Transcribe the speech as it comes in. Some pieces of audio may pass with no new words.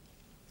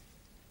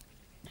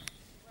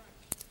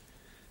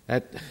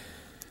At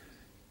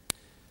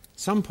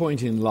some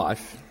point in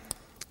life,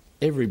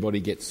 everybody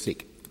gets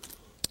sick.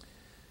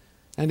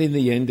 And in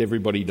the end,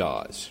 everybody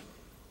dies.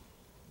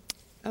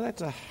 Now,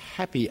 that's a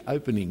happy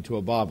opening to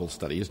a Bible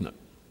study, isn't it?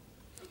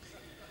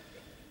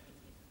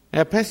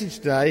 Our passage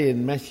today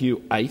in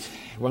Matthew 8,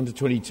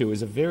 1-22,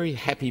 is a very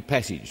happy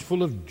passage,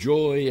 full of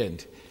joy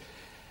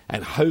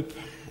and hope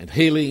and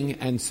healing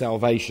and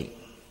salvation.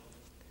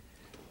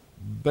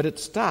 But it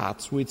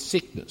starts with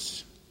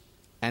sickness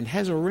and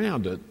has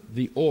around it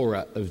the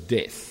aura of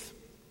death.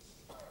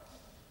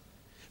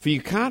 For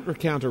you can't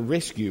recount a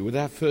rescue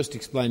without first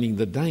explaining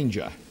the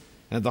danger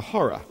and the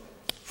horror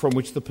from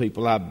which the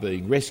people are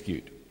being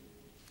rescued.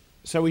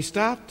 So we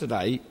start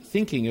today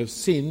thinking of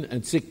sin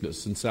and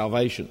sickness and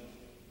salvation.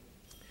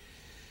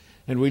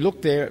 And we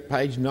look there at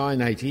page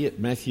 980 at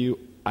Matthew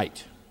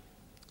 8.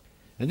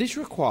 And this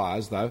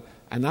requires, though,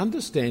 an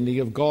understanding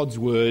of God's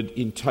word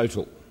in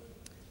total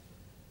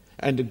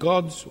and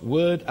God's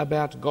word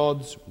about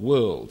God's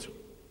world.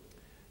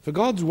 For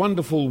God's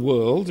wonderful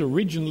world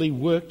originally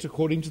worked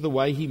according to the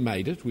way he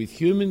made it, with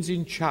humans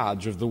in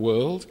charge of the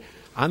world,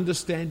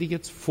 understanding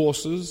its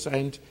forces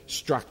and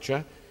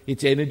structure,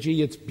 its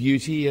energy, its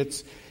beauty,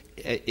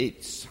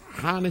 its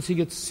harnessing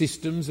its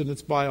systems and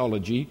its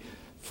biology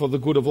for the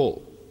good of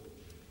all.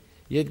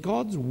 Yet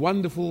God's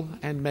wonderful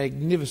and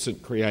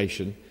magnificent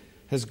creation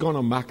has gone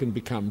amok and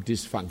become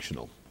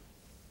dysfunctional.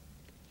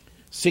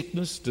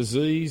 Sickness,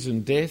 disease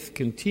and death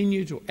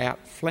continue to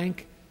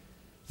outflank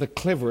the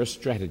cleverest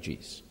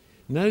strategies.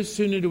 No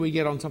sooner do we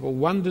get on top of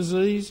one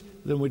disease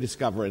than we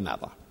discover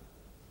another.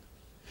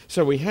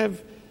 So we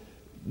have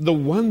the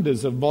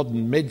wonders of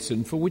modern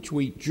medicine for which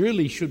we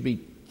truly should be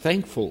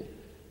thankful,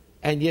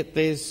 and yet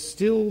there's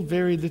still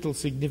very little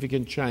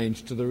significant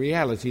change to the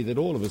reality that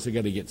all of us are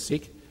going to get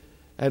sick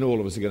and all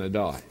of us are going to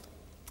die.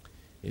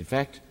 In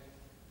fact,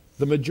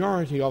 the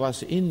majority of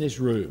us in this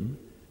room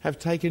have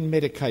taken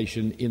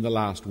medication in the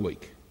last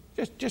week.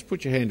 Just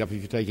put your hand up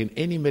if you've taken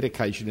any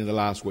medication in the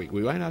last week.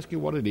 We won't ask you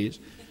what it is.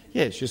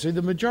 Yes, you see,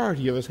 the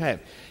majority of us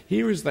have.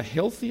 Here is the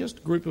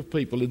healthiest group of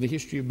people in the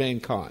history of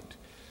mankind.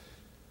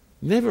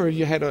 Never have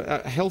you had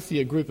a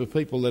healthier group of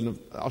people than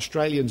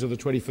Australians of the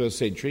 21st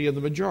century, and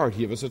the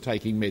majority of us are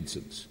taking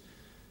medicines.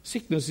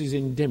 Sickness is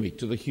endemic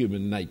to the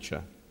human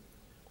nature.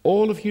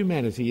 All of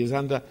humanity is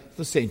under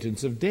the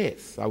sentence of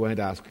death. I won't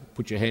ask,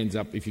 put your hands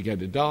up if you're going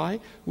to die.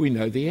 We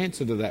know the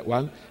answer to that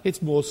one.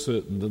 It's more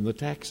certain than the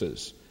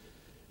taxes.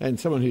 And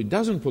someone who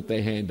doesn't put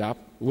their hand up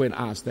when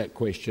asked that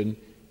question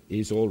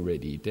is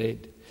already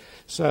dead.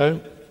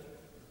 So,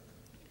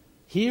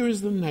 here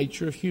is the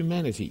nature of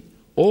humanity.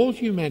 All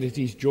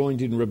humanity is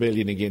joined in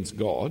rebellion against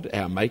God,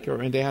 our Maker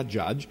and our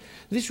Judge.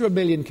 This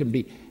rebellion can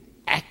be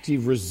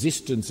active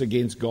resistance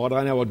against God.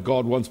 I know what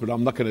God wants, but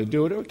I'm not going to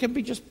do it. Or it can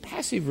be just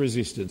passive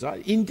resistance,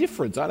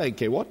 indifference. I don't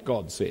care what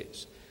God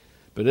says.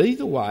 But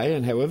either way,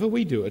 and however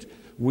we do it,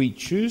 we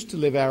choose to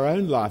live our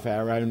own life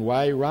our own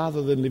way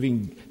rather than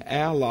living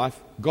our life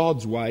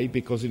God's way,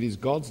 because it is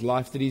God's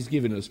life that he's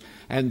given us.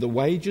 And the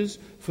wages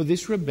for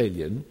this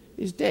rebellion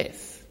is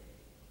death.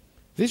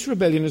 This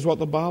rebellion is what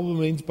the Bible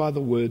means by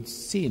the word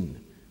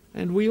sin,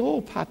 and we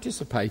all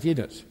participate in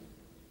it.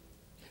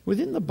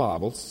 Within the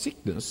Bible,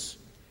 sickness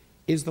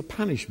is the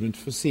punishment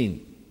for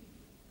sin.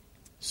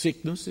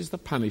 Sickness is the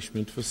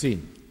punishment for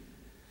sin.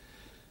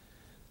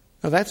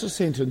 Now that's a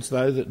sentence,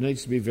 though, that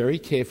needs to be very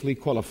carefully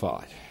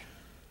qualified.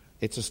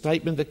 It's a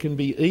statement that can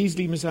be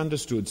easily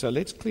misunderstood, so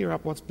let's clear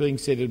up what's being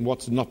said and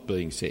what's not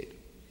being said.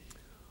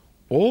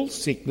 All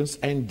sickness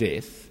and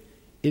death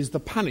is the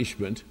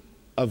punishment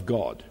of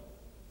God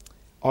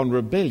on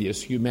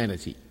rebellious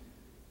humanity.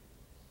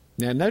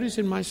 Now notice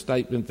in my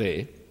statement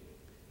there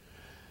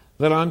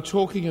that I'm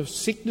talking of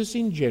sickness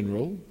in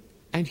general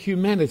and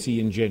humanity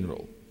in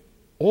general.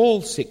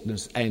 All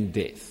sickness and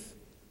death.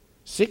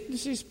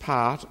 Sickness is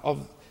part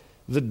of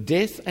the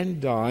death and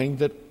dying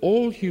that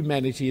all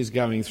humanity is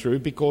going through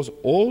because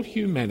all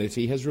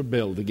humanity has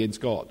rebelled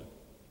against God.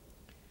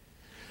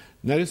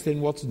 Notice then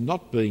what's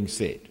not being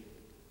said.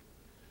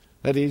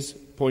 That is,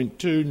 point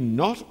 2,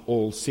 not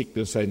all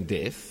sickness and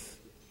death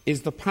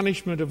is the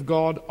punishment of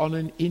God on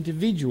an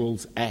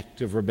individual's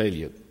act of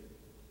rebellion.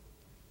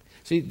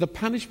 See, the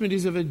punishment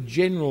is of a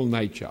general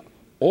nature.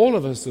 All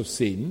of us have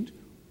sinned,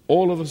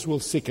 all of us will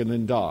sicken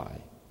and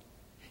die.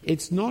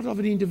 It's not of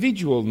an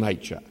individual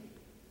nature.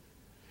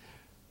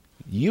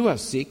 You are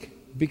sick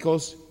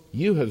because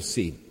you have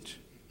sinned.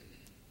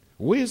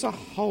 We as a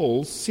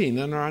whole sin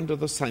and are under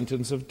the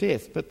sentence of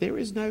death, but there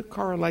is no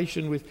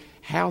correlation with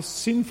how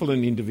sinful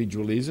an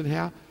individual is and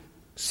how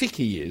sick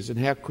he is and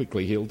how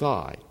quickly he'll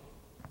die.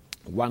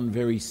 One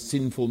very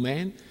sinful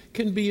man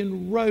can be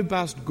in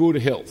robust good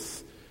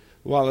health,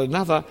 while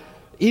another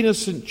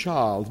innocent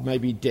child may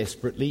be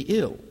desperately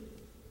ill.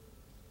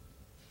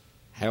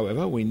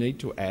 However, we need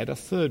to add a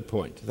third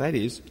point. That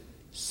is,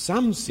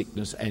 some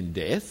sickness and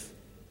death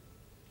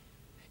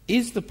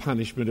is the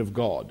punishment of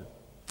God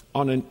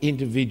on an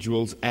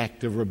individual's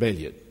act of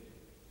rebellion.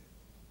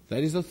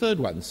 That is the third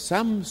one,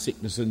 some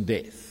sickness and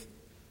death.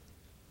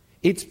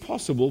 It's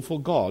possible for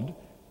God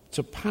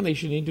to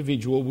punish an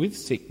individual with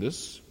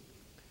sickness,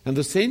 and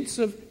the sense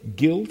of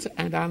guilt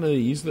and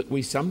unease that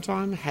we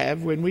sometimes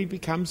have when we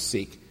become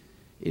sick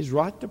is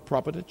right to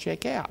proper to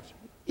check out.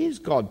 Is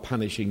God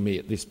punishing me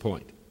at this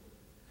point?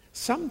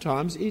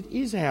 Sometimes it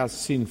is our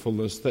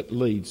sinfulness that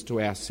leads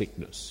to our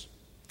sickness.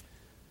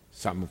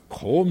 Some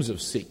forms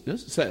of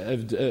sickness,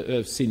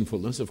 of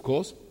sinfulness, of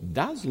course,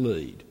 does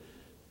lead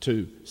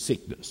to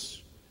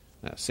sickness.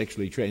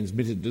 Sexually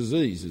transmitted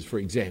diseases, for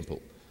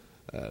example.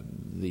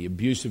 The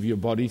abuse of your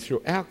body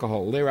through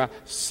alcohol. There are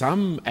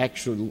some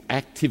actual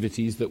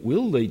activities that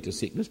will lead to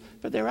sickness,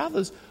 but there are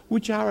others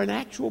which are an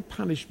actual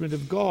punishment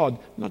of God,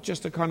 not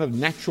just a kind of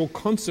natural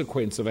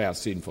consequence of our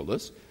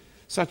sinfulness,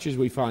 such as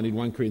we find in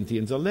 1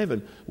 Corinthians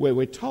 11, where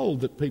we're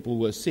told that people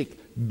were sick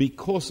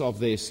because of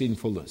their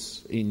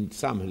sinfulness.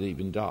 Some had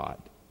even died.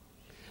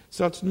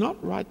 So it's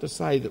not right to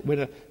say that when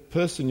a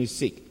person is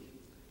sick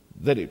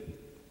that it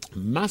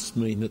must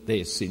mean that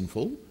they're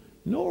sinful,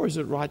 nor is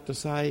it right to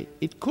say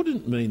it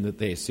couldn't mean that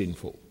they're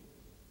sinful.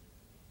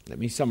 Let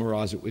me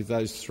summarise it with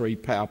those 3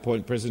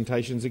 PowerPoint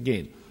presentations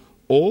again.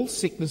 All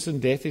sickness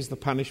and death is the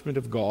punishment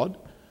of God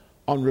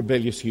on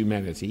rebellious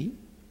humanity,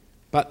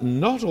 but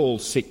not all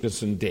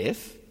sickness and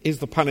death is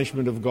the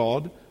punishment of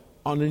God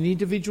on an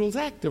individual's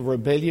act of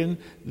rebellion,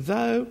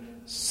 though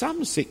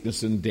some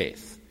sickness and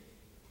death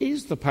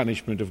is the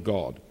punishment of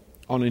God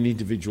on an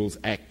individual's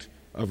act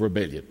of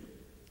rebellion.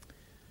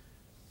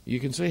 You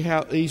can see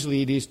how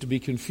easily it is to be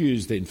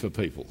confused then for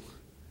people.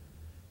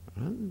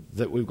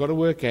 That we've got to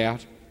work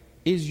out,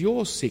 is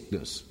your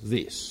sickness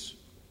this?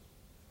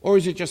 Or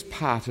is it just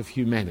part of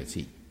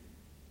humanity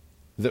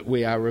that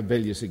we are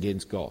rebellious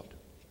against God?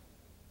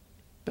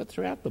 But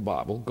throughout the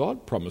Bible,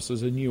 God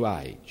promises a new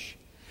age,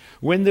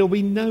 when there'll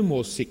be no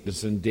more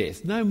sickness and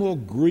death, no more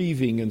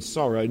grieving and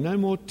sorrow, no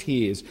more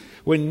tears,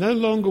 when no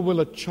longer will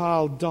a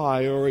child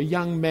die or a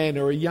young man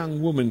or a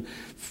young woman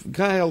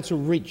fail to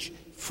reach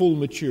full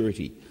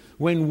maturity,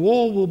 when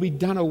war will be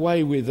done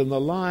away with and the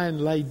lion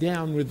lay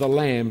down with the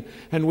lamb,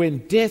 and when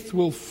death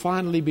will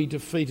finally be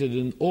defeated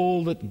and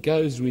all that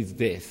goes with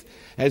death,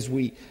 as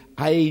we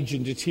age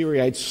and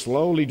deteriorate,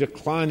 slowly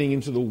declining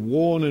into the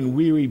worn and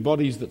weary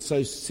bodies that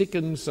so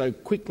sicken so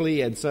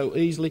quickly and so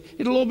easily,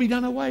 it'll all be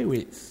done away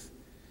with.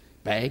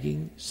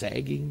 Bagging,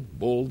 sagging,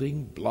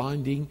 balding,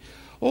 blinding,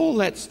 all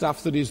that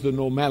stuff that is the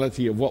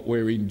normality of what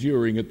we're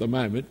enduring at the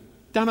moment,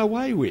 done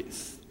away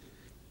with.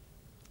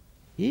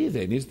 Here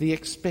then is the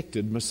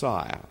expected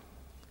Messiah.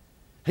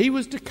 He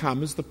was to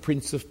come as the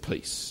Prince of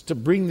Peace, to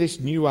bring this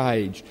new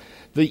age,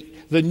 the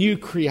new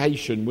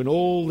creation, when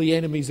all the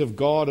enemies of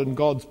God and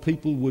God's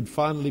people would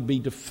finally be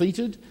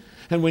defeated,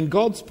 and when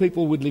God's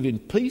people would live in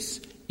peace,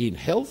 in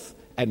health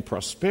and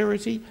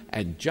prosperity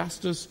and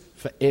justice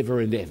forever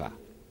and ever.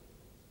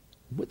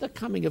 With the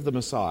coming of the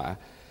Messiah,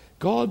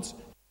 God's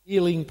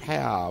healing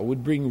power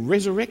would bring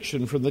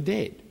resurrection from the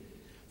dead,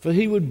 for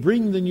he would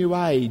bring the new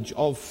age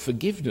of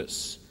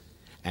forgiveness,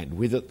 and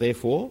with it,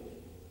 therefore,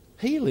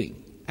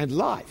 healing and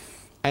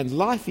life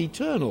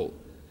eternal.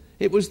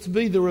 It was to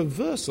be the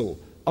reversal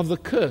of the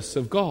curse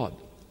of God.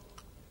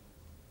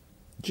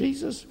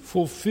 Jesus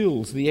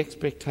fulfills the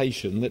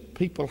expectation that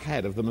people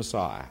had of the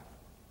Messiah.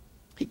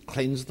 He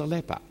cleansed the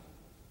leper.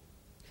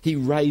 He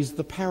raised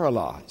the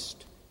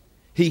paralysed.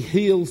 He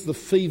heals the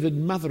fevered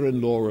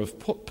mother-in-law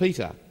of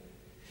Peter.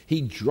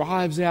 He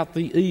drives out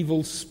the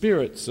evil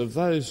spirits of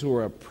those who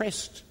are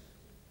oppressed.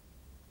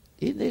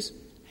 In this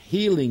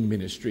healing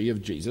ministry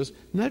of Jesus,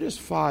 notice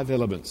 5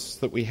 elements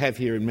that we have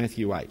here in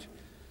Matthew 8.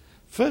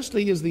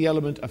 Firstly is the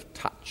element of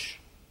touch.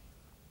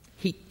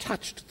 He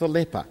touched the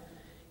leper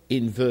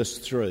in verse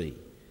 3.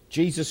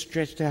 Jesus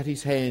stretched out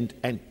his hand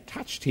and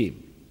touched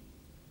him.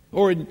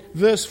 Or in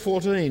verse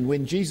 14,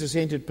 when Jesus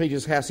entered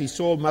Peter's house, he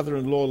saw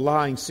mother-in-law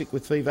lying sick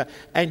with fever,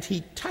 and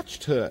he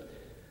touched her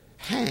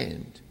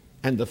hand,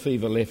 and the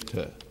fever left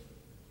her.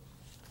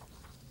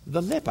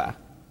 The leper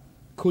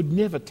could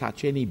never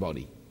touch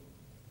anybody.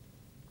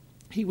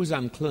 He was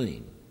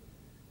unclean.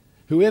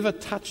 Whoever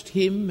touched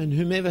him and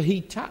whomever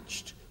he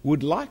touched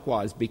would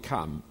likewise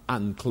become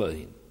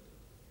unclean.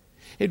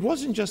 It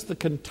wasn't just the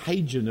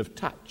contagion of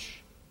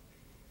touch.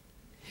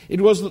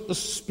 It was that the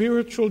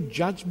spiritual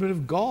judgment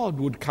of God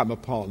would come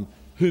upon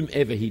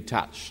whomever he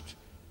touched,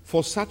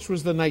 for such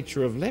was the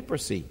nature of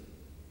leprosy.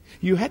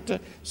 You had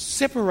to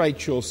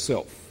separate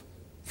yourself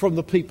from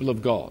the people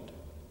of God,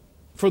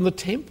 from the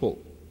temple,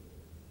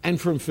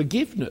 and from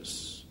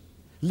forgiveness.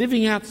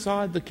 Living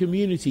outside the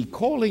community,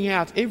 calling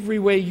out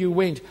everywhere you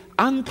went,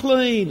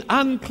 unclean,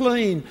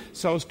 unclean,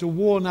 so as to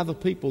warn other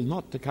people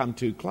not to come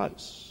too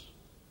close.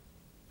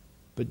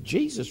 But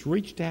Jesus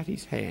reached out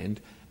his hand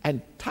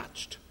and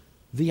touched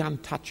the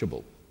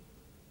untouchable.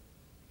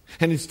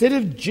 And instead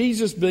of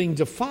Jesus being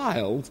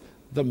defiled,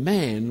 the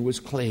man was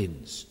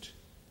cleansed.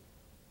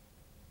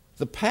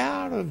 The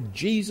power of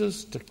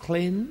Jesus to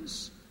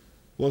cleanse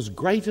was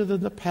greater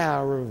than the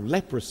power of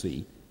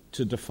leprosy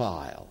to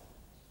defile.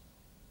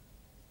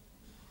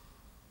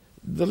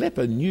 The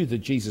leper knew that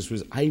Jesus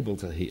was able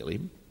to heal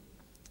him.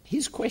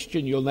 His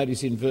question, you'll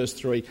notice in verse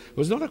 3,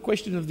 was not a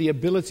question of the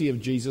ability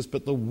of Jesus,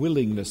 but the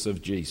willingness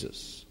of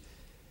Jesus.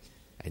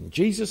 And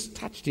Jesus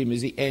touched him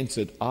as he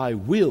answered, "I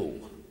will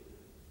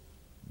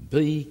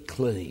be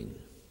clean."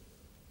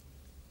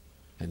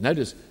 And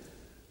notice,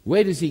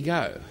 where does he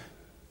go?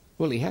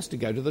 Well, he has to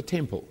go to the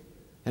temple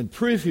and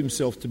prove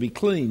himself to be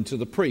clean to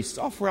the priests,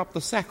 offer up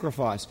the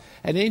sacrifice,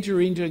 and enter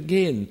into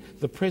again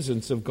the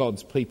presence of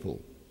God's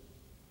people.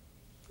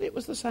 It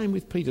was the same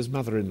with Peter's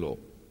mother-in-law.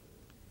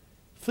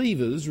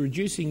 Fevers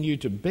reducing you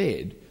to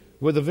bed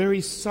were the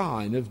very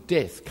sign of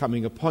death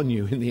coming upon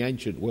you in the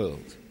ancient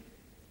world.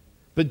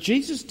 But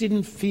Jesus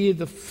didn't fear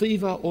the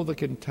fever or the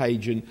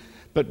contagion,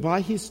 but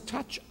by his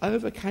touch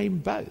overcame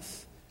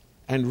both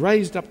and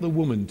raised up the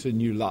woman to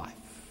new life.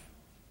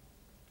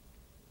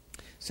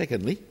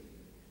 Secondly,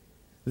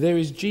 there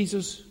is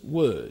Jesus'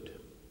 word.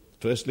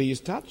 Firstly, his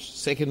touch.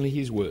 Secondly,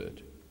 his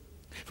word.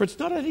 For it's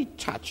not only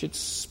touch, it's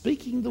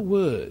speaking the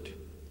word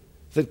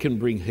that can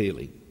bring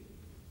healing.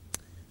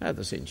 Now,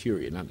 the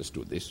centurion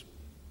understood this.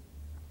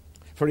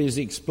 For he has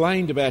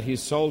explained about his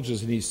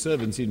soldiers and his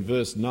servants in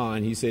verse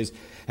 9. He says,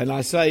 "And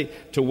I say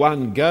to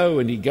one, go,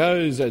 and he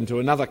goes, and to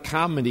another,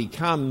 come, and he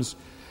comes,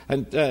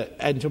 and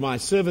to my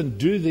servant,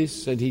 do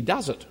this, and he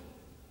does it."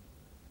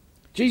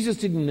 Jesus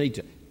didn't need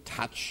to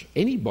touch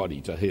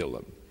anybody to heal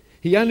them.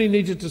 He only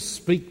needed to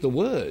speak the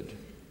word,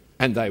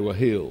 and they were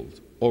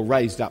healed or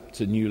raised up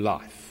to new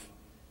life.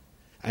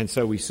 And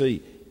so we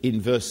see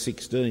in verse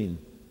 16,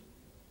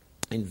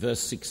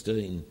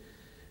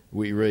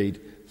 we read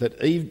that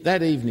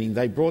that evening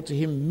they brought to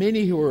him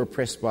many who were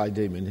oppressed by a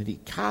demon, and he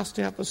cast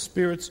out the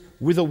spirits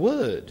with a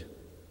word,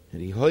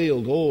 and he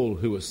healed all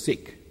who were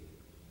sick.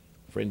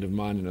 A friend of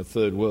mine in a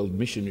third world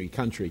missionary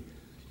country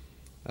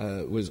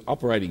was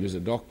operating as a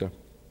doctor,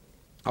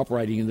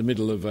 operating in the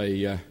middle of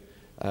a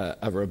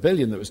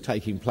rebellion that was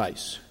taking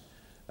place.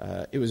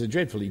 It was a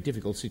dreadfully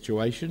difficult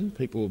situation.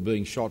 People were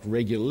being shot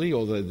regularly,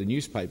 although the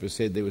newspaper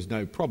said there was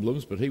no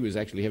problems, but he was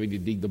actually having to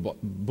dig the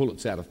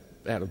bullets out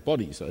of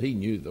bodies, so he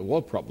knew there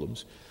were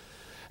problems.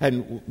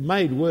 And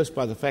made worse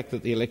by the fact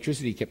that the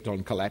electricity kept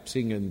on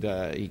collapsing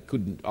and he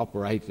couldn't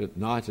operate at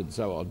night and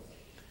so on.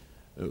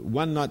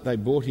 One night they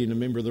brought in a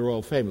member of the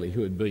royal family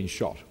who had been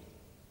shot,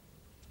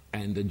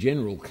 and a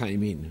general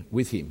came in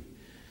with him.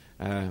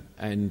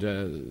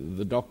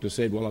 The doctor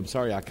said, "Well, I'm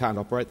sorry, I can't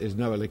operate. There's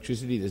no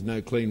electricity, there's no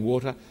clean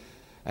water,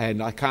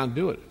 and I can't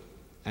do it."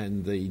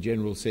 And the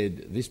general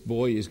said, "This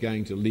boy is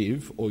going to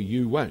live or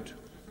you won't."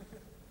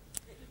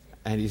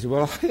 And he said,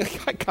 "Well,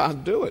 I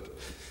can't do it."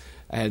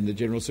 And the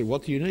general said,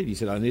 "What do you need?" He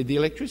said, "I need the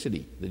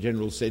electricity." The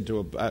general said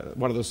to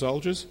one of the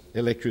soldiers,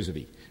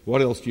 "Electricity.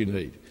 What else do you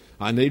need?"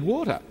 "I need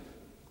water."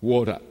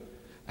 "Water."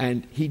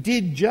 And he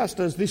did just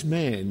as this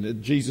man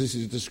that Jesus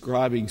is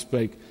describing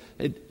spoke.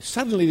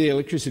 Suddenly the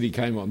electricity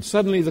came on,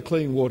 suddenly the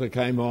clean water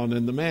came on,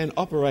 and the man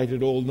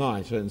operated all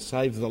night and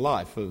saved the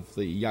life of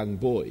the young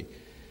boy,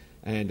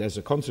 and as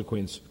a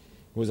consequence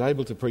was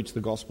able to preach the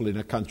gospel in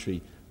a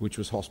country which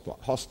was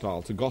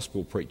hostile to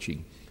gospel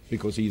preaching,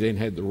 because he then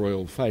had the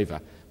royal favour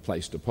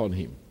placed upon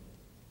him.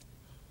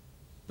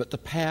 But the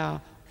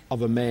power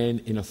of a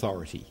man in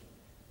authority,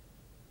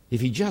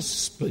 if he just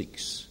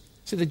speaks.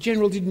 So the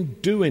general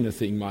didn't do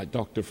anything, my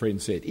doctor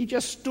friend said. He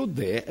just stood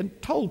there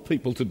and told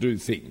people to do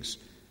things.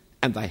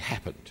 And they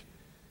happened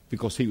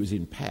because he was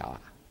in power.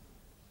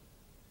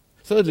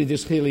 Thirdly,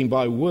 this healing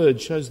by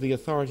word shows the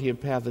authority and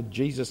power that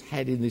Jesus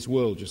had in this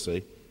world, you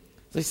see.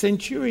 The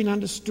centurion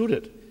understood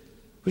it,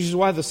 which is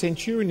why the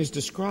centurion is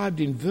described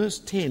in verse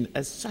 10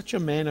 as such a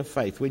man of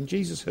faith. When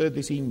Jesus heard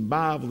this, he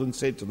marvelled and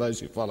said to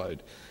those who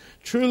followed,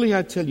 "Truly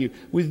I tell you,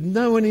 with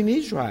no one in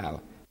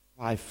Israel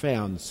I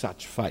found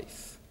such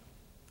faith."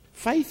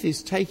 Faith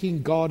is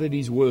taking God at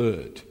his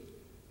word.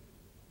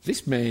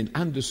 This man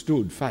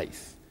understood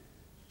faith,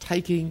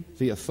 taking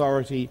the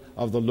authority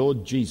of the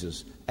Lord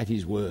Jesus at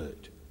his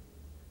word.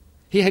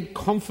 He had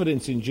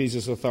confidence in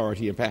Jesus'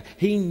 authority and power.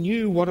 He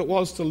knew what it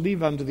was to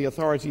live under the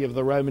authority of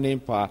the Roman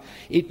Empire.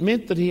 It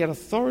meant that he had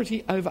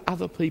authority over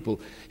other people.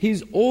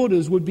 His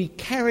orders would be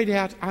carried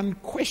out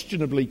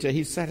unquestionably to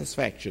his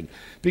satisfaction,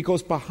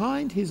 because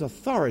behind his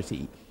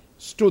authority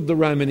stood the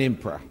Roman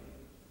Emperor.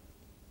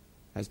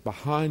 As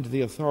behind the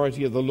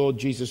authority of the Lord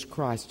Jesus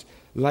Christ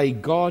lay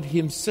God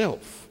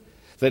himself,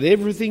 that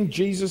everything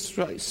Jesus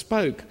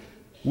spoke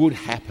would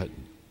happen.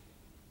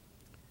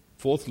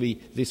 Fourthly,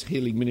 this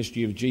healing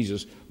ministry of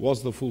Jesus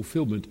was the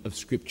fulfilment of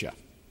Scripture.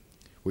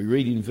 We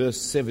read in verse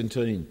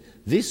 17,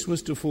 "This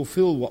was to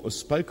fulfill what was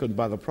spoken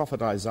by the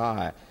prophet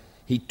Isaiah.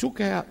 He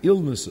took our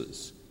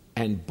illnesses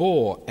and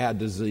bore our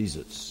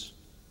diseases."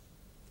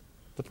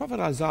 The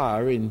prophet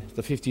Isaiah, in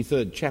the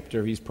 53rd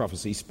chapter of his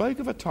prophecy, spoke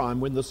of a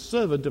time when the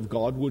servant of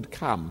God would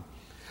come,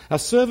 a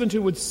servant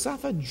who would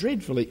suffer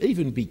dreadfully,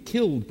 even be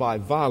killed by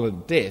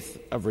violent death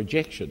of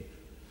rejection,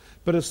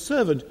 but a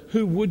servant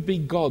who would be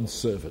God's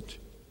servant,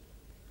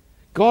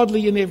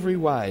 godly in every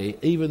way,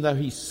 even though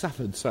he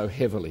suffered so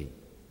heavily.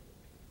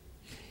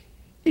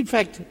 In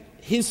fact,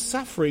 his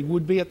suffering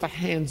would be at the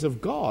hands of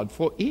God,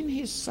 for in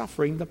his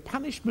suffering the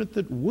punishment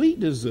that we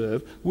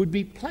deserve would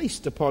be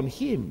placed upon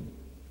him.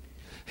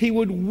 He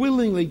would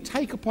willingly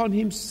take upon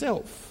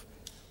himself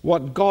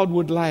what God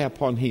would lay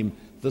upon him,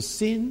 the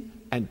sin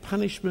and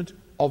punishment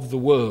of the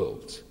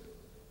world.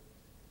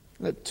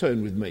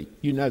 Turn with me.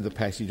 You know the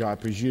passage, I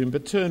presume,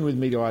 but turn with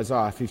me to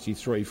Isaiah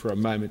 53 for a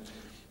moment.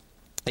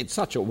 It's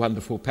such a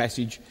wonderful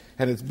passage,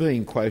 and it's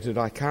being quoted.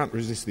 I can't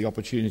resist the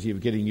opportunity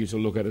of getting you to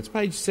look at it. It's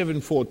page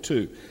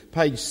 742.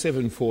 Page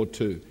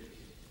 742.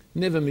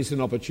 Never miss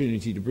an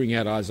opportunity to bring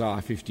out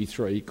Isaiah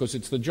 53, because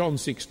it's the John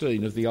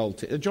 16 of the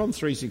John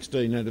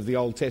 3:16 out of the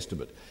Old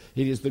Testament.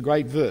 It is the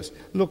great verse.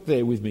 Look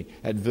there with me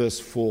at verse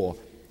 4.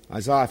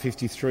 Isaiah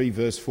 53,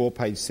 verse 4,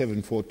 page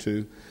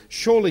 742.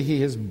 Surely he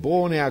has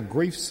borne our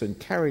griefs and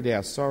carried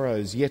our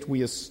sorrows, yet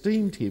we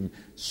esteemed him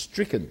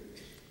stricken,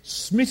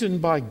 smitten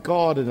by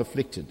God and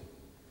afflicted.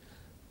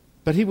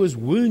 But he was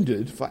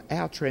wounded for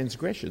our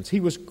transgressions.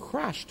 He was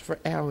crushed for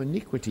our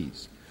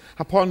iniquities.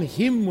 Upon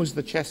him was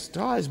the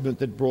chastisement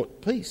that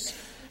brought peace,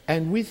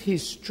 and with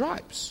his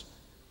stripes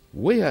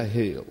we are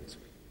healed.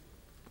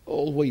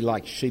 All we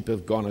like sheep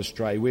have gone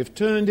astray. We've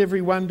turned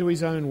every one to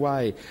his own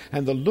way,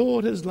 and the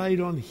Lord has laid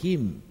on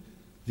him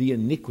the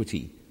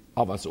iniquity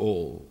of us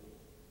all.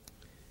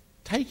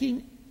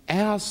 Taking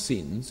our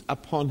sins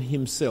upon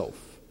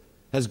himself,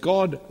 as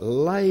God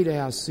laid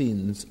our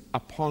sins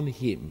upon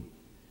him,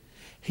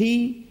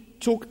 he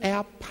took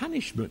our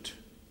punishment,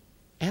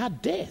 our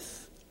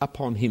death,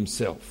 upon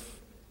himself,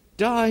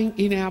 dying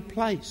in our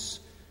place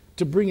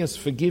to bring us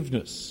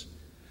forgiveness.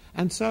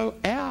 And so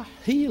our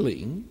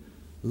healing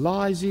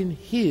lies in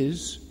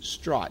his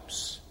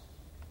stripes.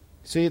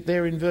 See it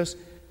there in verse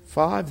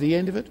 5, the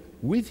end of it?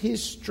 With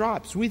his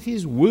stripes, with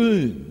his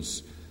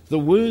wounds, the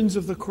wounds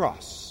of the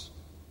cross,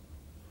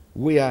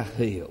 we are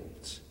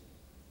healed.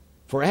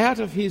 For out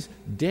of his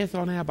death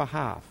on our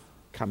behalf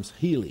comes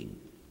healing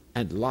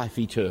and life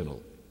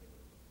eternal.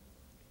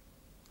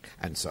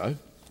 And so,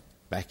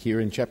 back here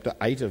in chapter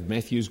 8 of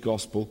Matthew's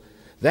Gospel,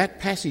 that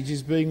passage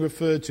is being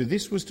referred to.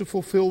 This was to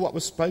fulfill what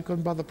was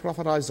spoken by the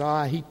prophet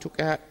Isaiah. He took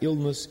our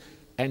illness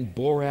and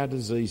bore our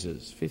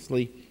diseases.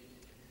 Fifthly,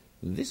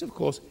 this of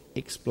course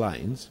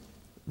explains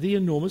the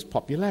enormous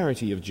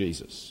popularity of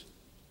Jesus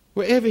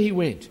wherever he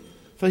went,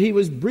 for he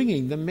was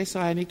bringing the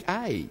messianic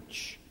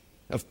age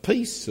of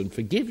peace and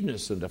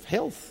forgiveness and of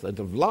health and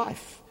of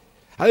life,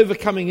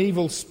 overcoming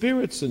evil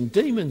spirits and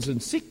demons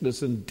and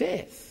sickness and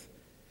death.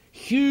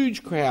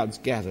 Huge crowds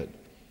gathered,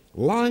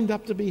 lined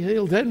up to be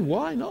healed, and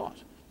why not?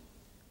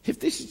 If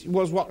this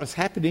was what was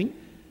happening,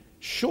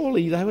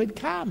 surely they would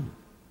come.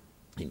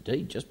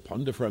 Indeed, just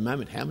ponder for a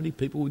moment how many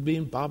people would be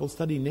in Bible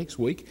study next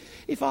week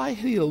if I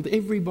healed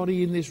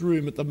everybody in this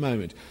room at the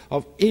moment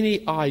of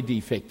any eye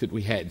defect that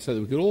we had, so that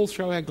we could all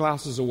throw our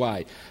glasses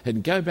away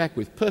and go back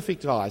with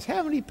perfect eyes.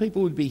 How many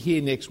people would be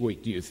here next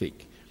week, do you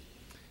think?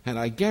 And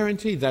I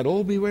guarantee they'd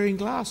all be wearing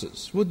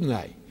glasses, wouldn't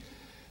they?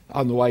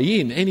 On the way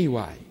in,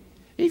 anyway.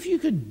 If you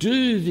could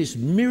do this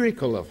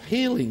miracle of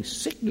healing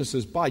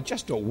sicknesses by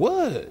just a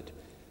word,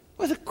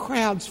 well, the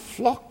crowds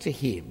flocked to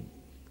him.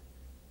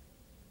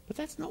 But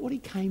that's not what he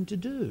came to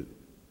do.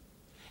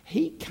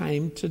 He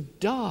came to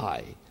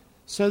die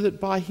so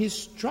that by his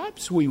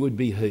stripes we would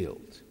be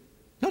healed.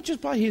 Not just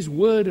by his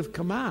word of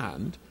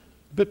command,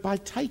 but by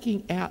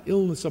taking our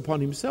illness upon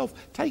himself,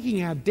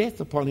 taking our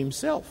death upon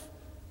himself,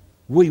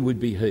 we would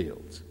be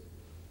healed.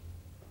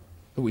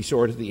 And we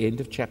saw it at the end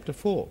of chapter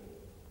 4.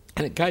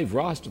 And it gave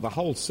rise to the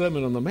whole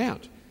Sermon on the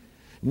Mount.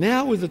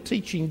 Now, with the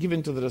teaching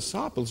given to the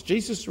disciples,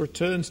 Jesus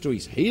returns to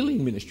his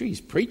healing ministry,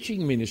 his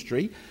preaching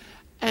ministry,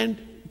 and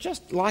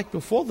just like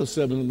before the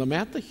Sermon on the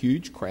Mount, the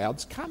huge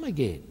crowds come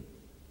again.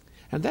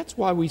 And that's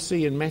why we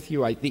see in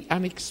Matthew 8 the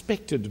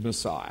unexpected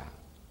Messiah.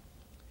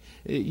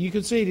 You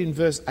can see it in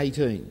verse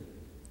 18.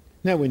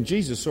 Now, when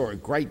Jesus saw a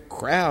great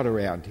crowd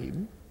around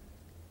him,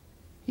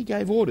 he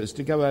gave orders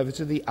to go over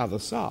to the other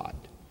side.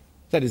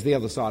 That is, the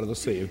other side of the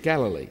Sea of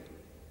Galilee.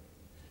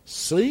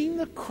 Seeing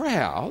the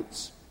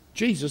crowds,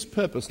 Jesus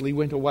purposely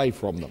went away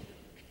from them.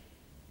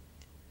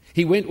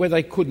 He went where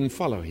they couldn't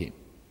follow him.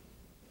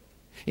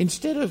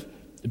 Instead of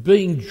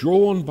being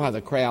drawn by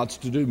the crowds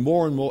to do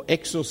more and more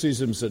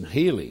exorcisms and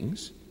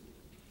healings,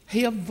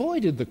 he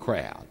avoided the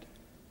crowd,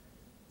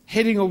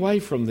 heading away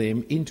from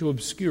them into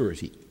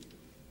obscurity.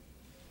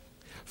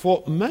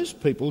 For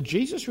most people,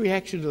 Jesus'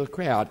 reaction to the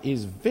crowd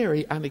is a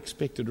very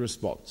unexpected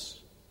response.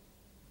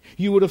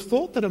 You would have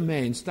thought that a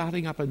man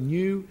starting up a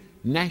new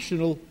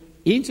national,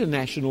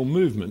 international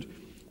movement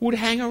would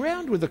hang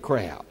around with the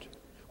crowd,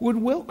 would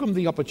welcome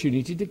the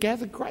opportunity to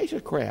gather greater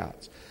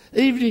crowds.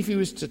 Even if he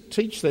was to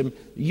teach them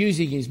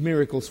using his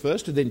miracles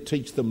first and then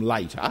teach them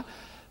later,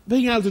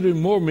 being able to do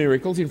more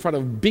miracles in front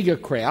of bigger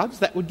crowds,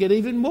 that would get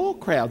even more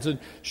crowds. And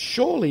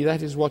surely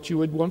that is what you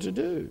would want to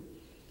do.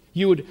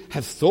 You would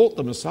have thought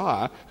the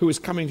Messiah, who is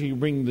coming to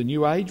bring the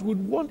new age,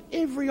 would want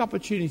every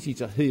opportunity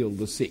to heal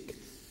the sick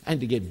and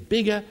to get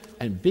bigger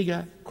and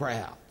bigger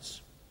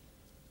crowds.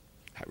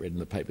 I read in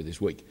the paper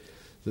this week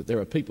that there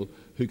are people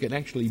who can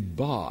actually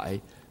buy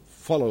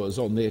followers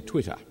on their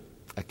Twitter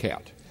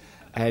account.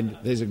 And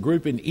there's a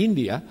group in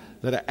India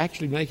that are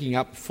actually making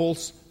up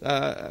false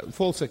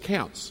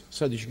accounts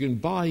so that you can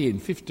buy in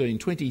 15,000,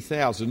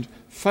 20,000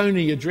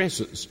 phony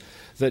addresses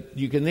that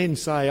you can then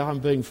say, I'm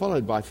being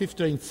followed by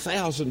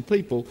 15,000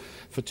 people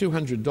for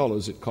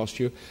 $200 it costs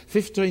you.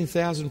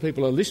 15,000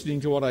 people are listening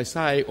to what I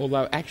say,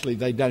 although actually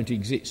they don't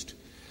exist.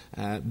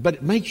 But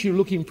it makes you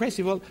look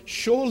impressive. Well,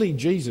 surely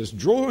Jesus,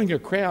 drawing a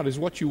crowd is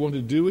what you want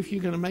to do if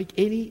you're going to make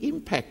any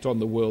impact on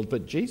the world.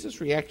 But Jesus'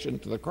 reaction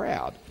to the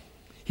crowd,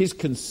 his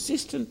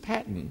consistent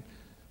pattern,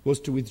 was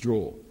to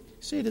withdraw.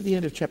 See it at the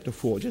end of chapter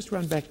 4. Just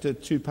run back to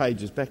 2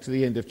 pages, back to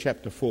the end of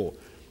chapter 4.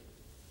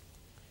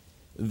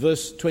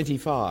 Verse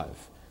 25.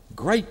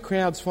 Great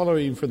crowds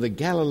following him from the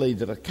Galilee,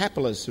 the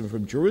Decapolis, and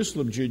from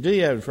Jerusalem,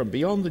 Judea, and from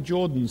beyond the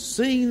Jordan.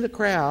 Seeing the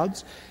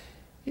crowds,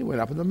 he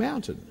went up on the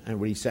mountain. And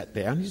when he sat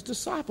down, his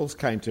disciples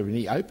came to him, and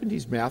he opened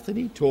his mouth and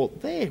he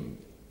taught them.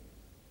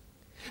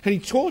 And he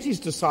taught his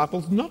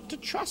disciples not to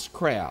trust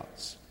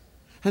crowds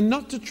and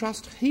not to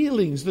trust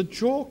healings that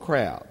draw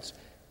crowds.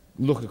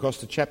 Look across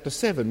to chapter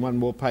 7, one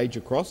more page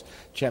across.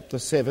 Chapter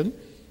 7,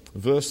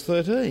 verse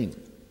 13.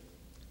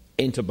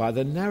 Enter by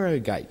the narrow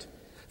gate.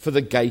 For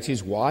the gate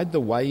is wide, the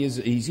way is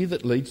easy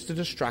that leads to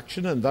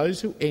destruction, and those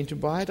who enter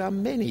by it are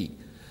many.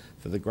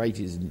 For the gate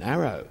is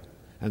narrow,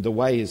 and the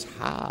way is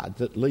hard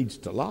that leads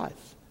to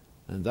life,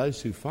 and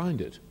those who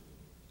find it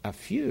are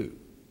few.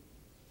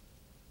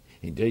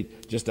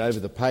 Indeed, just over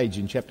the page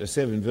in chapter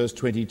 7, verse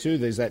 22,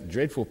 there's that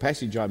dreadful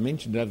passage I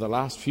mentioned over the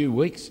last few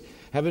weeks,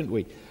 haven't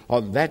we?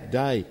 On that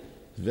day,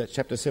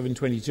 chapter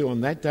 7:22,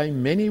 on that day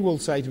many will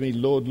say to me,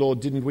 Lord, Lord,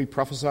 didn't we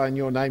prophesy in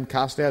your name,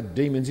 cast out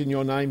demons in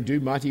your name, do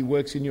mighty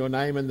works in your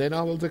name? And then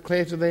I will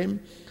declare to them,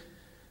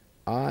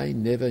 I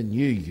never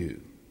knew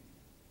you.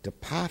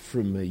 Depart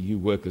from me, you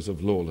workers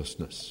of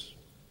lawlessness.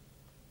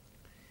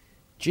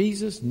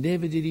 Jesus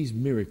never did his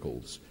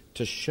miracles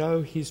to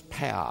show his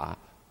power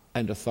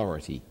and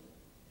authority,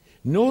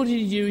 nor did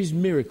he do his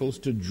miracles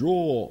to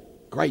draw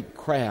great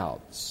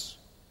crowds.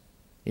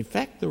 In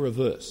fact, the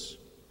reverse.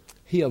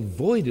 He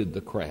avoided the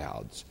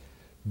crowds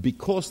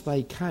because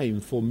they came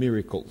for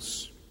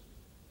miracles.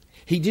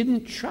 He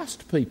didn't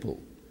trust people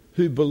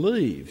who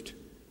believed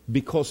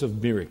because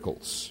of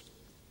miracles.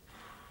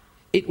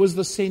 It was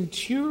the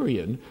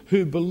centurion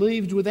who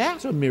believed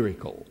without a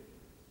miracle,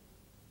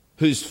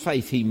 whose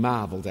faith he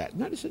marvelled at.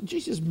 Notice that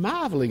Jesus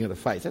marvelling at a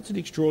faith. That's an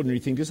extraordinary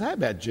thing to say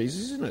about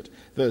Jesus, isn't it?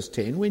 Verse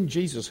 10, when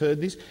Jesus heard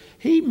this,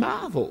 he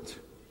marvelled.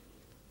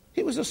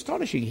 It was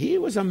astonishing. Here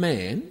was a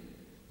man,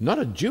 not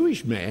a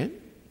Jewish man,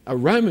 a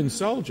Roman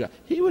soldier.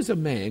 He was a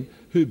man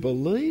who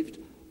believed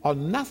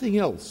on nothing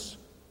else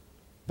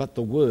but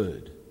the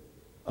word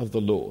of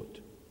the Lord.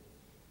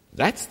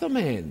 That's the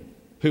man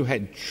who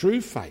had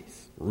true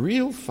faith,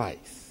 real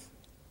faith.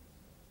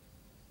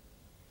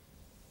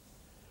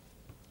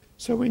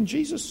 So when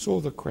Jesus saw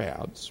the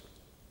crowds,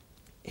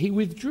 he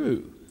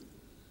withdrew.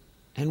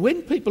 And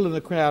when people in the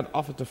crowd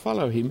offered to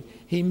follow him,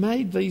 he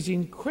made these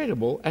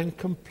incredible and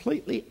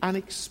completely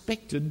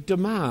unexpected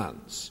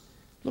demands.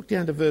 Look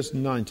down to verse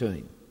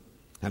 19.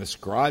 And a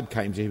scribe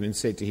came to him and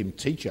said to him,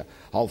 Teacher,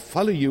 I'll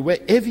follow you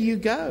wherever you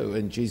go.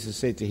 And Jesus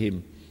said to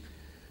him,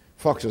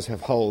 Foxes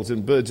have holes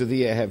and birds of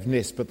the air have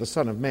nests, but the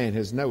Son of Man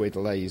has nowhere to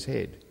lay his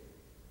head.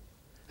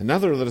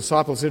 Another of the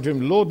disciples said to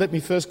him, Lord, let me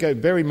first go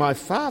bury my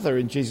father.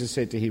 And Jesus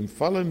said to him,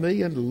 Follow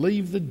me and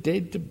leave the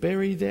dead to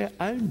bury their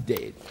own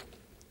dead.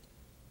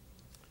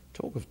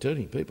 Talk of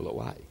turning people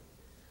away.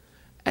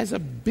 As a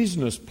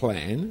business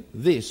plan,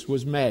 this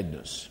was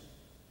madness.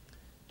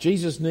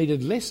 Jesus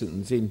needed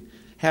lessons in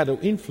how to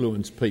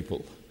influence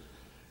people,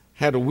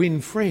 how to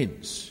win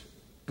friends,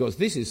 because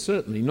this is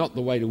certainly not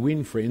the way to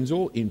win friends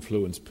or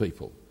influence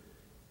people.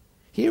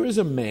 Here is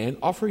a man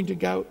offering to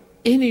go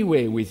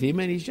anywhere with him,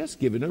 and he's just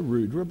given a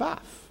rude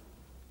rebuff.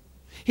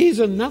 Here's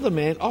another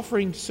man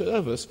offering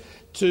service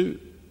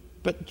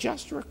but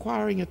just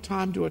requiring a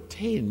time to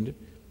attend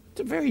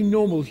to very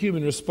normal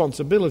human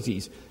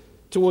responsibilities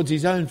towards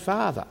his own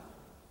father.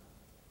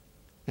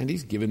 And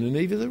he's given an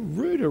even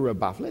ruder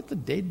rebuff. Let the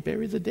dead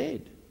bury the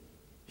dead.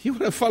 You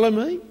want to follow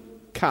me?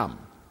 Come.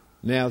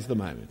 Now's the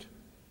moment.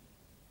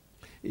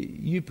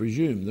 You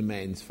presume the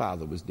man's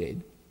father was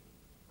dead.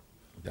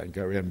 Don't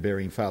go around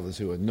burying fathers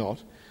who are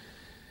not.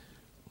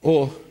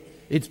 Or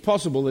it's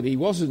possible that he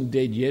wasn't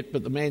dead yet,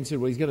 but the man said,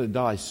 well, he's going to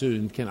die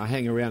soon. Can I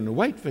hang around and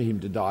wait for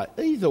him to die?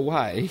 Either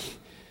way,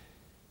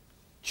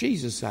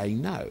 Jesus saying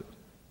no.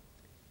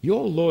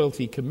 Your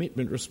loyalty,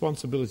 commitment,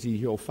 responsibility to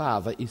your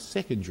father is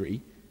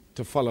secondary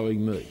to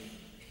following me.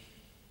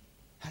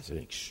 That's an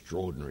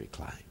extraordinary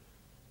claim.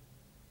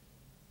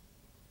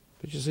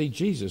 But you see,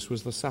 Jesus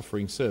was the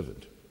suffering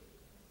servant.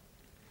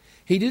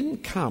 He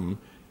didn't come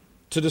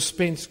to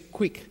dispense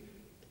quick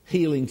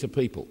healing to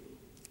people.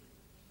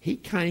 He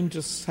came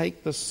to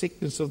take the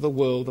sickness of the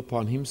world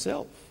upon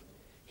himself.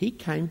 He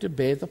came to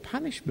bear the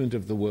punishment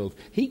of the world.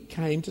 He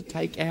came to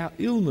take our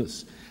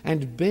illness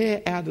and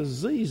bear our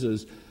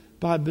diseases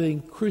by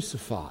being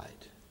crucified,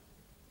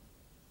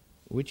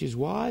 which is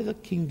why the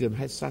kingdom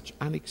has such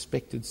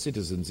unexpected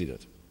citizens in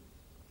it.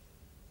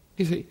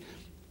 You see,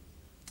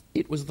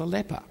 it was the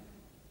leper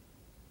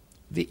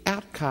the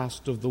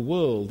outcast of the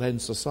world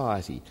and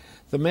society,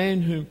 the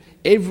man whom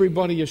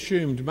everybody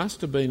assumed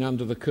must have been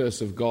under the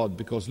curse of God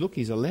because, look,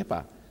 he's a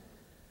leper.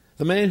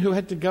 The man who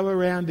had to go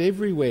around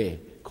everywhere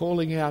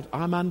calling out,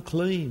 I'm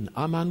unclean,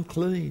 I'm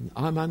unclean,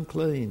 I'm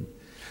unclean.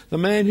 The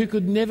man who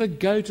could never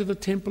go to the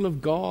temple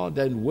of God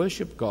and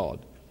worship God,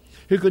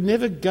 who could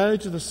never go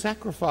to the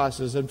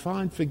sacrifices and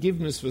find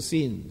forgiveness for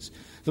sins.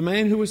 The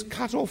man who was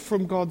cut off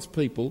from God's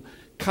people,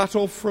 cut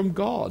off from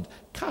God,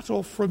 cut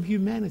off from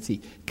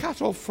humanity,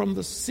 cut off from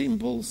the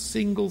simple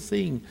single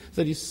thing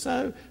that is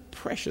so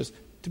precious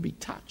to be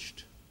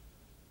touched.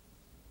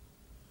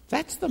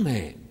 That's the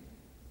man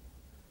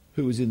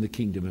who was in the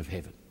kingdom of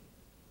heaven.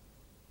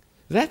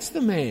 That's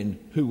the man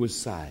who was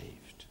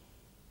saved.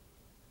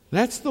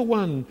 That's the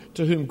one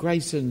to whom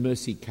grace and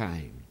mercy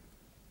came.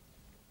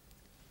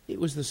 It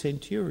was the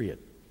centurion,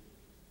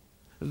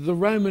 the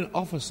Roman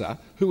officer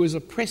who was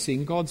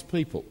oppressing God's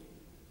people,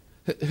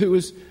 who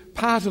was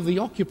part of the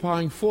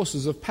occupying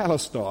forces of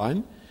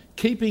Palestine,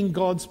 keeping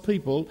God's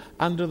people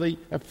under the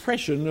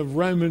oppression of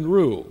Roman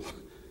rule.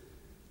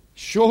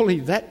 Surely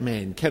that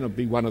man cannot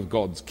be one of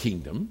God's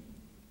kingdom.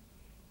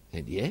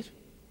 And yet,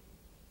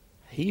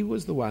 he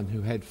was the one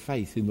who had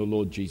faith in the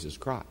Lord Jesus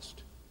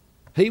Christ.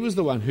 He was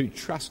the one who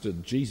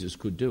trusted Jesus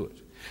could do it.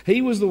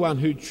 He was the one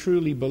who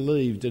truly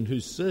believed and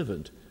whose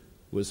servant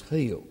was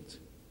healed.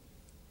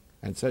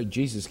 And so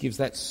Jesus gives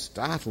that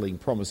startling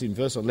promise in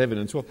verse 11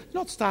 and 12.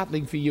 Not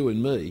startling for you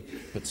and me,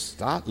 but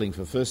startling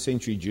for first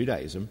century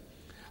Judaism.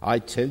 I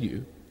tell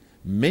you,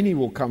 many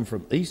will come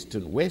from east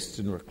and west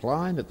and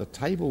recline at the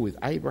table with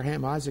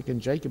Abraham, Isaac and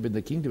Jacob in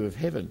the kingdom of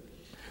heaven,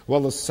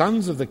 while the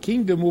sons of the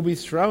kingdom will be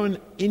thrown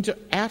into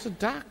outer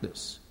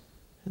darkness.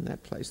 In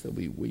that place there'll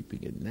be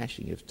weeping and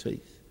gnashing of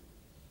teeth.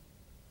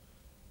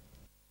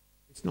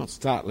 It's not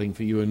startling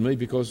for you and me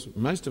because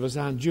most of us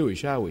aren't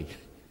Jewish, are we?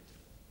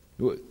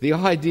 The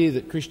idea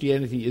that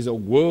Christianity is a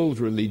world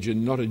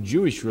religion, not a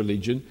Jewish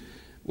religion,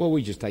 well,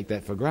 we just take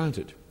that for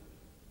granted.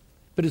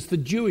 But it's the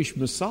Jewish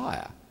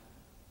Messiah.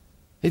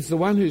 It's the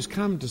one who's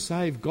come to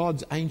save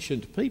God's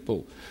ancient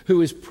people,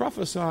 who is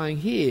prophesying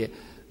here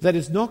that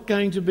it's not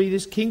going to be,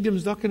 this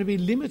kingdom's not going to be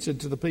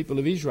limited to the people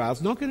of Israel. It's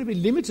not going to be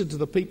limited to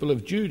the people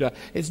of Judah.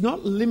 It's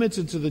not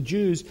limited to the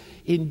Jews.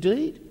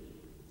 Indeed,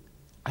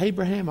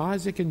 Abraham,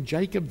 Isaac and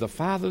Jacob, the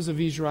fathers of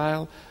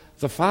Israel,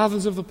 the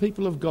fathers of the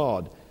people of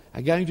God,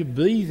 are going to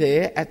be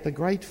there at the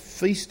great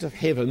feast of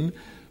heaven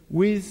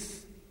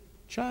with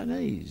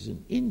Chinese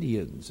and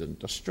Indians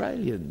and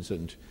Australians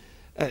and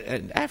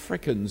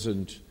Africans,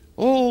 and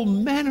all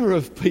manner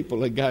of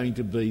people are going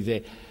to be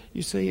there.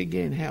 You see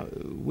again how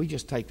we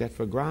just take that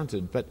for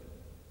granted, but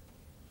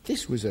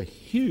this was a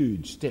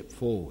huge step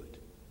forward.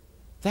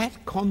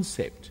 That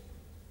concept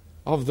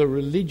of the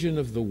religion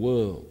of the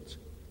world.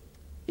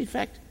 In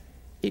fact,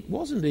 it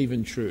wasn't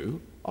even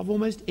true of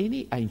almost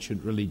any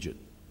ancient religion.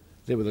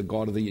 There were the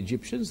god of the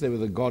Egyptians, there were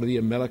the god of the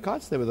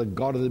Amalekites, there were the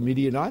god of the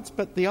Midianites,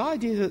 but the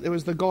idea that there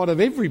was the god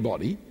of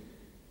everybody,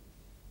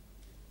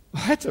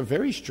 that's a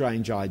very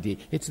strange idea.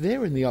 It's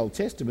there in the Old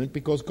Testament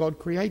because God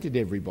created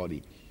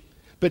everybody.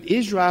 But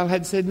Israel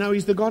had said, no,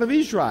 he's the God of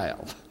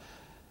Israel.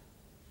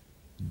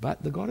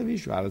 But the God of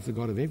Israel is the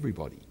God of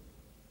everybody.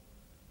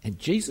 And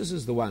Jesus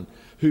is the one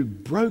who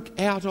broke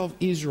out of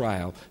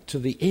Israel to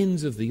the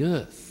ends of the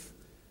earth,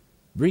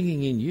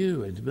 bringing in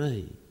you and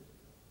me.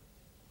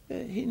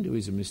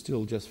 Hinduism is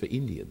still just for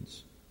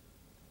Indians.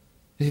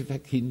 In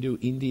fact, Hindu,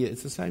 India,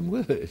 it's the same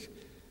word.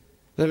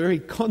 The very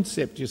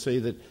concept, you see,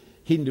 that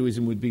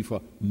Hinduism would be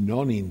for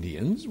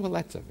non-Indians, well,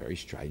 that's a very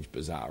strange,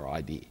 bizarre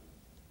idea.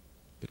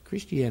 But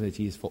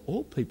Christianity is for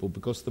all people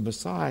because the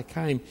Messiah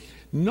came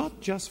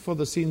not just for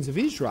the sins of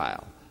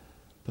Israel,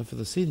 but for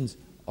the sins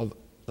of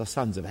the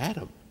sons of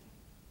Adam,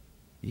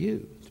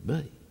 you and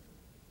me.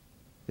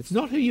 It's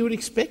not who you would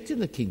expect in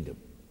the kingdom,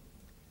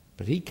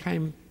 but he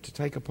came to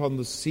take upon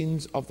the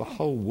sins of the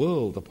whole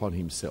world upon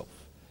himself.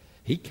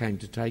 He came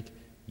to take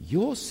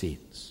your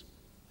sins,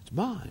 and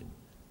mine,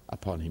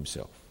 upon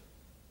himself.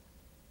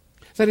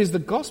 That is, the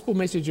gospel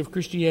message of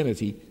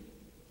Christianity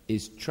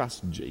is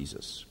trust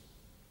Jesus.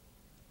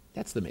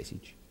 That's the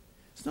message.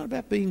 It's not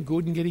about being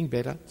good and getting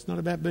better. It's not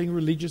about being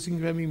religious and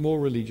becoming more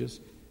religious.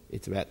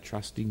 It's about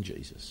trusting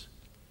Jesus.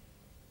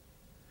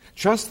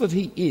 Trust that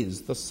he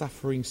is the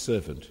suffering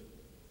servant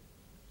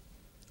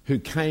who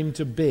came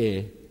to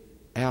bear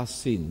our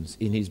sins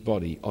in his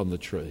body on the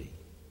tree.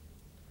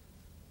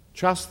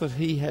 Trust that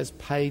he has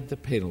paid the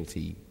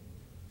penalty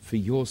for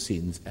your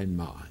sins and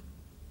mine.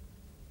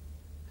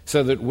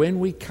 So that when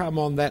we come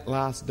on that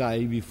last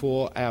day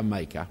before our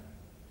Maker,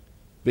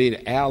 be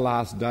it our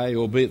last day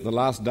or be it the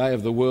last day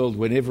of the world,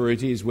 whenever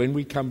it is, when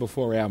we come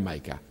before our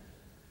Maker,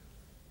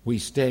 we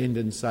stand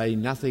and say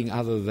nothing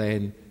other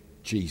than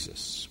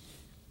Jesus.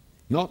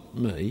 Not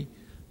me,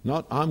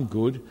 not I'm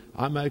good,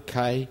 I'm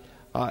okay,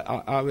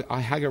 I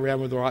hang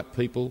around with the right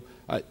people.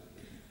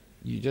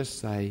 You just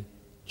say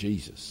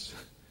Jesus.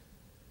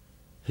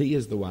 He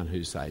is the one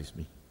who saves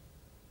me.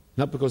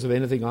 Not because of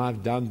anything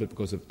I've done, but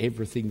because of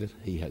everything that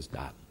he has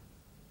done.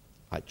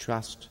 I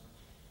trust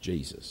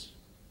Jesus.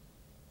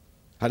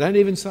 I don't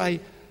even say,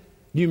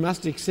 you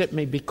must accept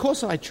me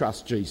because I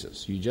trust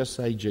Jesus. You just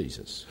say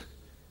Jesus.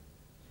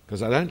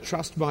 Because I don't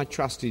trust my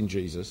trust in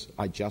Jesus,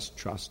 I just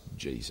trust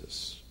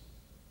Jesus.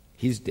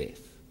 His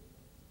death.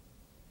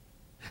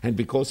 And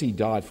because he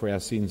died for our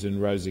sins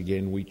and rose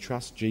again, we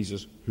trust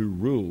Jesus who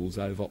rules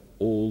over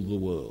all the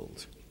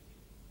world.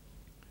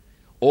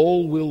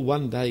 All will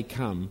one day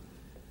come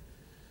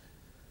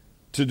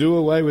to do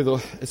away with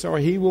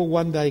he will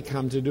one day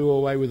come to do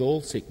away with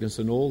all sickness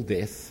and all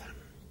death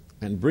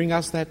and bring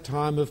us that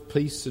time of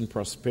peace and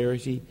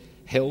prosperity,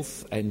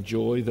 health and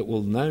joy that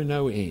will know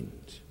no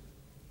end.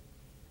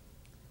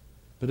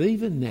 But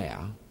even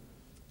now,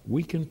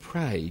 we can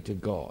pray to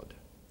God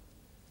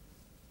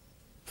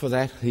for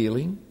that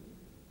healing,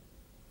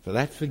 for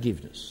that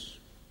forgiveness.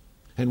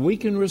 And we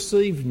can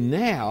receive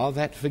now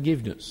that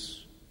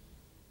forgiveness.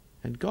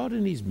 And God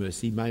in his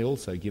mercy may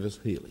also give us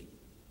healing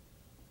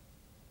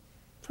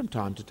from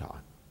time to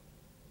time.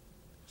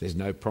 There's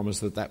no promise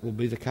that that will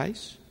be the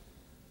case,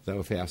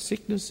 though if our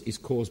sickness is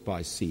caused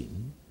by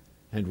sin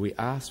and we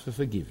ask for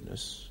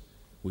forgiveness,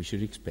 we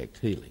should expect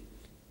healing.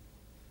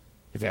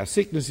 If our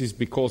sickness is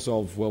because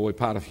of, we're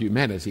part of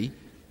humanity,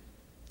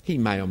 he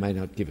may or may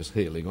not give us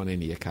healing on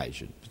any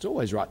occasion. It's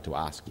always right to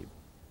ask him,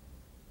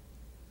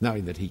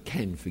 knowing that he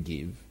can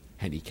forgive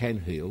and he can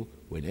heal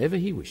whenever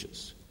he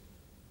wishes.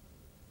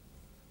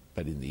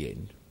 But in the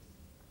end,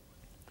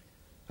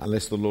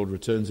 unless the Lord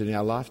returns in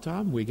our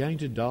lifetime, we're going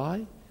to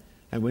die,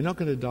 and we're not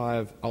going to die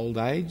of old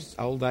age.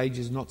 Old age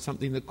is not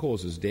something that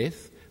causes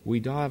death. We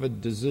die of a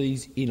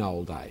disease in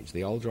old age.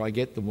 The older I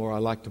get, the more I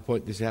like to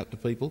point this out to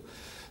people,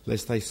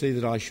 lest they see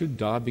that I should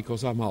die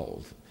because I'm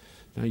old.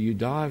 No, you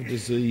die of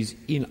disease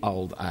in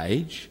old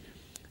age,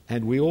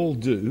 and we all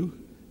do,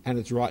 and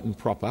it's right and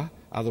proper.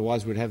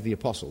 Otherwise we'd have the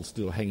apostles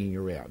still hanging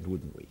around,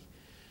 wouldn't we?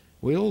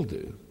 We all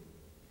do.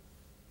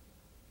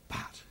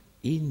 But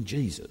in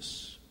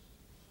Jesus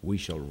we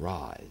shall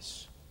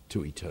rise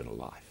to eternal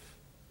life.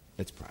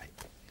 Let's pray.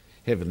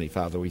 Heavenly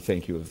Father, we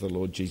thank you of the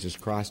Lord Jesus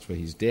Christ for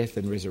his death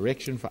and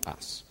resurrection for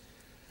us,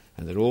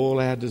 and that all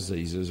our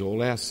diseases,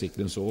 all our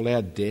sickness, all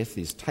our death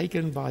is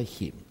taken by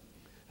him.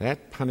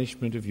 That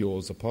punishment of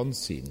yours upon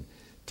sin,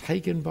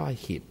 taken by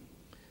him,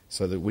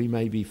 so that we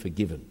may be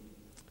forgiven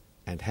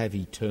and have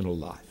eternal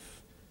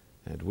life.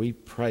 And we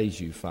praise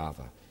you,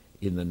 Father,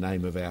 in the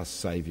name of our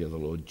Saviour, the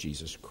Lord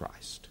Jesus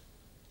Christ.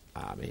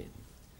 Amen.